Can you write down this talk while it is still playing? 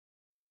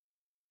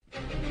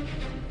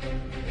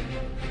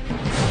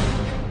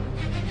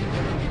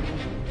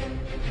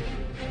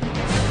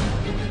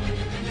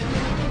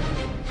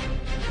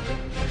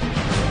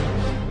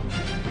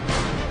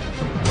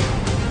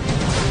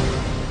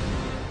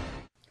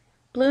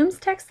Bloom's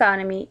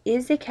taxonomy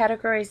is a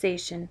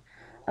categorization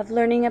of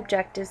learning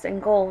objectives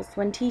and goals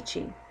when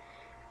teaching.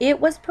 It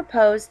was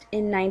proposed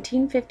in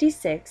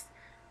 1956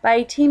 by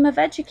a team of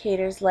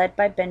educators led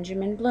by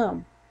Benjamin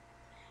Bloom.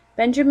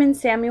 Benjamin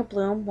Samuel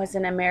Bloom was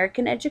an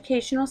American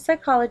educational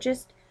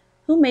psychologist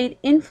who made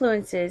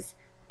influences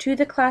to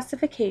the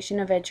classification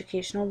of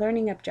educational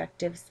learning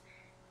objectives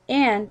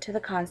and to the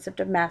concept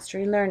of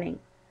mastery learning.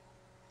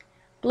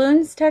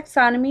 Bloom's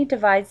taxonomy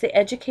divides the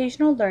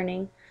educational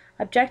learning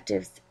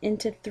objectives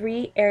into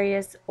 3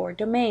 areas or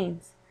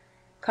domains: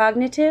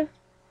 cognitive,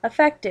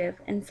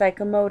 affective, and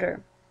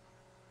psychomotor.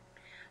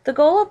 The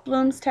goal of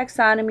Bloom's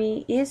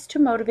taxonomy is to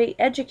motivate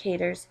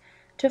educators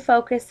to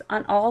focus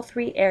on all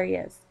 3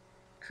 areas,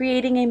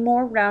 creating a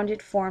more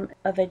rounded form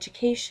of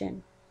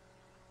education.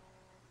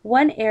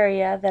 One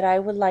area that I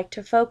would like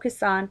to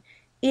focus on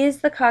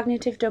is the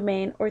cognitive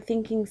domain or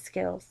thinking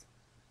skills.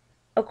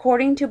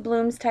 According to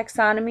Bloom's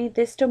taxonomy,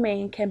 this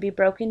domain can be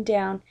broken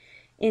down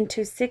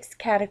into 6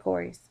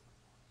 categories.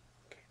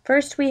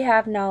 First, we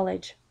have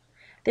knowledge.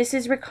 This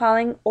is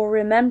recalling or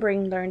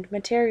remembering learned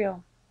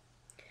material.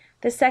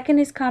 The second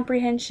is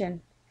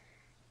comprehension.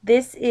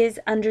 This is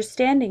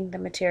understanding the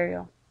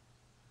material.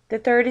 The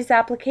third is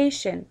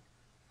application.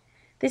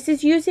 This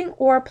is using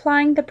or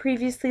applying the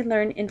previously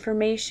learned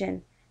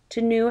information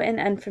to new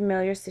and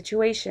unfamiliar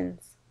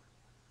situations.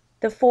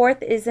 The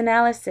fourth is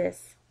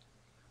analysis.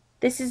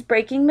 This is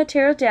breaking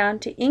material down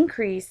to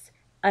increase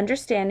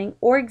understanding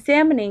or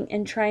examining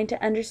and trying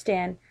to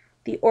understand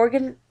the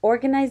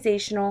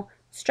organizational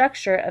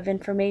structure of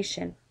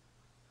information.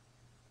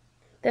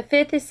 The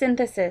fifth is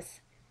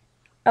synthesis,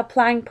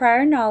 applying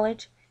prior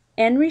knowledge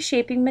and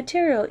reshaping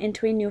material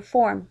into a new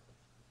form.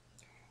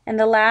 And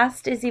the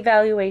last is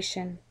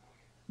evaluation,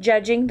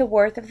 judging the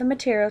worth of the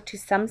material to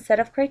some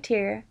set of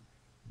criteria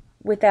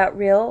without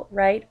real,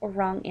 right, or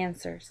wrong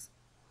answers.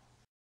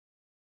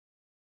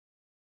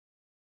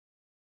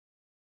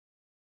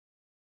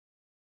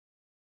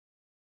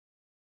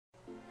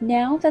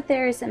 Now that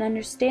there is an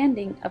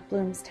understanding of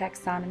Bloom's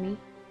taxonomy,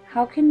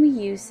 how can we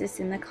use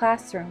this in the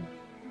classroom?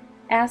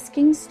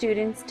 Asking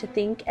students to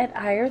think at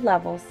higher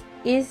levels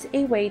is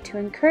a way to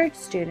encourage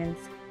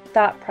students'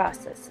 thought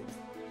processes.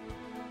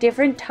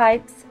 Different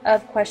types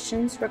of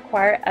questions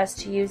require us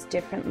to use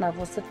different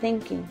levels of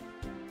thinking.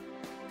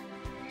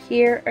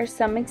 Here are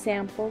some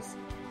examples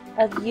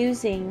of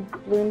using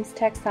Bloom's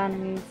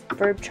taxonomy's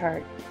verb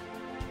chart.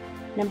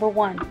 Number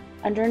 1,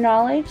 under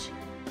knowledge,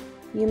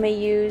 you may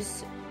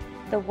use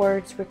the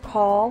words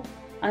recall,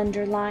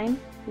 underline,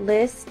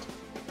 list,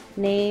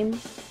 name,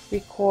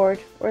 record,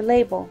 or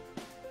label.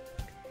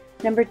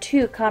 Number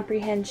 2,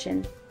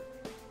 comprehension.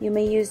 You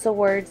may use the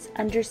words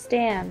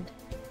understand,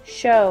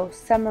 show,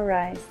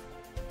 summarize,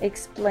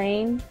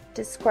 explain,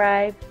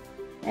 describe,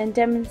 and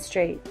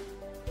demonstrate.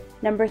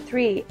 Number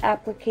 3,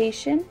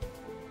 application.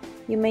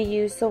 You may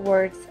use the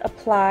words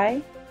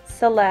apply,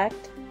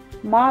 select,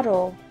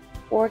 model,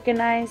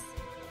 organize,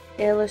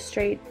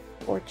 illustrate,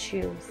 or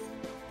choose.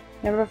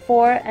 Number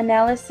 4,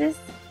 analysis.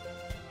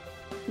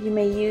 You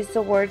may use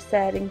the words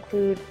that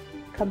include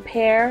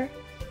compare,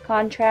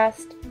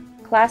 contrast,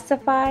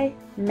 classify,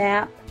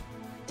 map,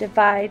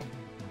 divide,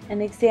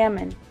 and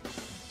examine.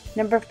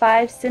 Number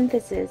 5,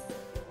 synthesis.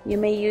 You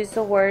may use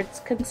the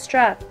words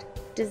construct,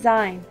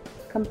 design,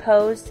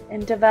 compose,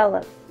 and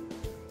develop.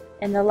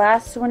 And the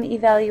last one,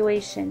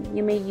 evaluation.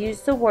 You may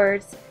use the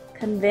words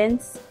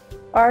convince,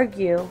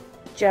 argue,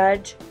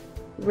 judge,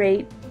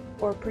 rate,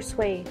 or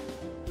persuade.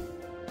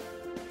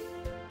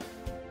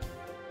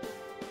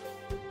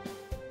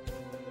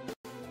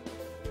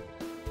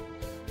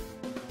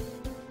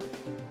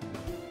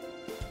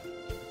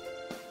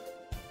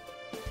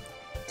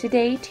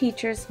 Today,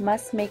 teachers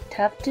must make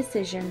tough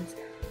decisions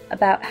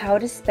about how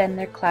to spend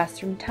their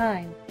classroom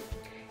time.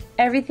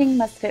 Everything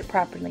must fit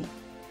properly.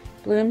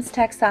 Bloom's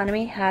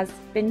taxonomy has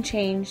been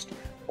changed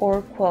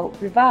or, quote,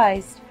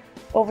 revised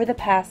over the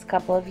past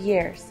couple of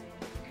years.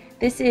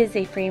 This is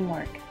a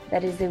framework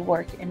that is a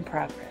work in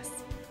progress.